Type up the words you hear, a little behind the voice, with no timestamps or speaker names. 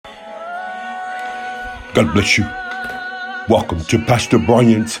God bless you. Welcome to Pastor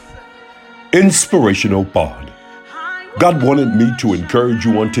Brian's Inspirational Pod. God wanted me to encourage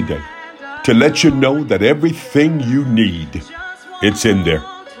you on today, to let you know that everything you need, it's in there.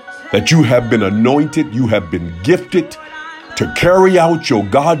 That you have been anointed, you have been gifted to carry out your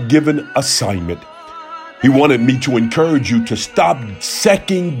God-given assignment. He wanted me to encourage you to stop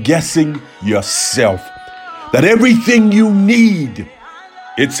second guessing yourself. That everything you need,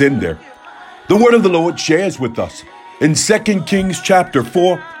 it's in there. The word of the Lord shares with us in 2 Kings chapter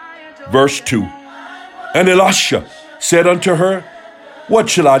 4, verse 2. And Elisha said unto her, What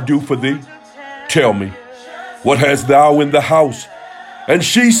shall I do for thee? Tell me, what hast thou in the house? And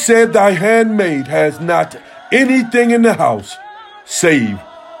she said, Thy handmaid has not anything in the house, save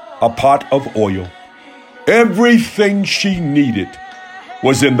a pot of oil. Everything she needed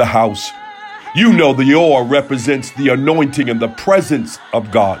was in the house. You know the oil represents the anointing and the presence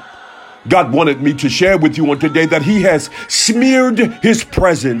of God. God wanted me to share with you on today that He has smeared His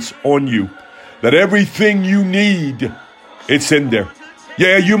presence on you. That everything you need, it's in there.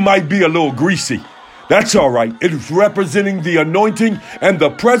 Yeah, you might be a little greasy. That's all right. It's representing the anointing and the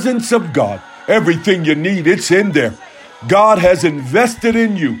presence of God. Everything you need, it's in there. God has invested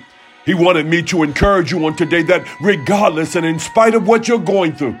in you. He wanted me to encourage you on today that regardless and in spite of what you're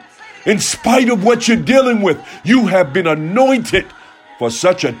going through, in spite of what you're dealing with, you have been anointed for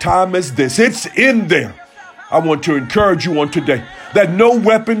such a time as this. It's in there. I want to encourage you on today that no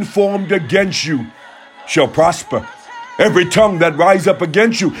weapon formed against you shall prosper. Every tongue that rise up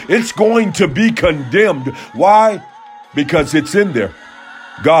against you, it's going to be condemned. Why? Because it's in there.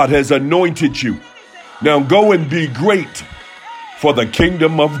 God has anointed you. Now go and be great for the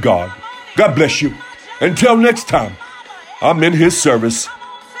kingdom of God. God bless you. Until next time, I'm in His service.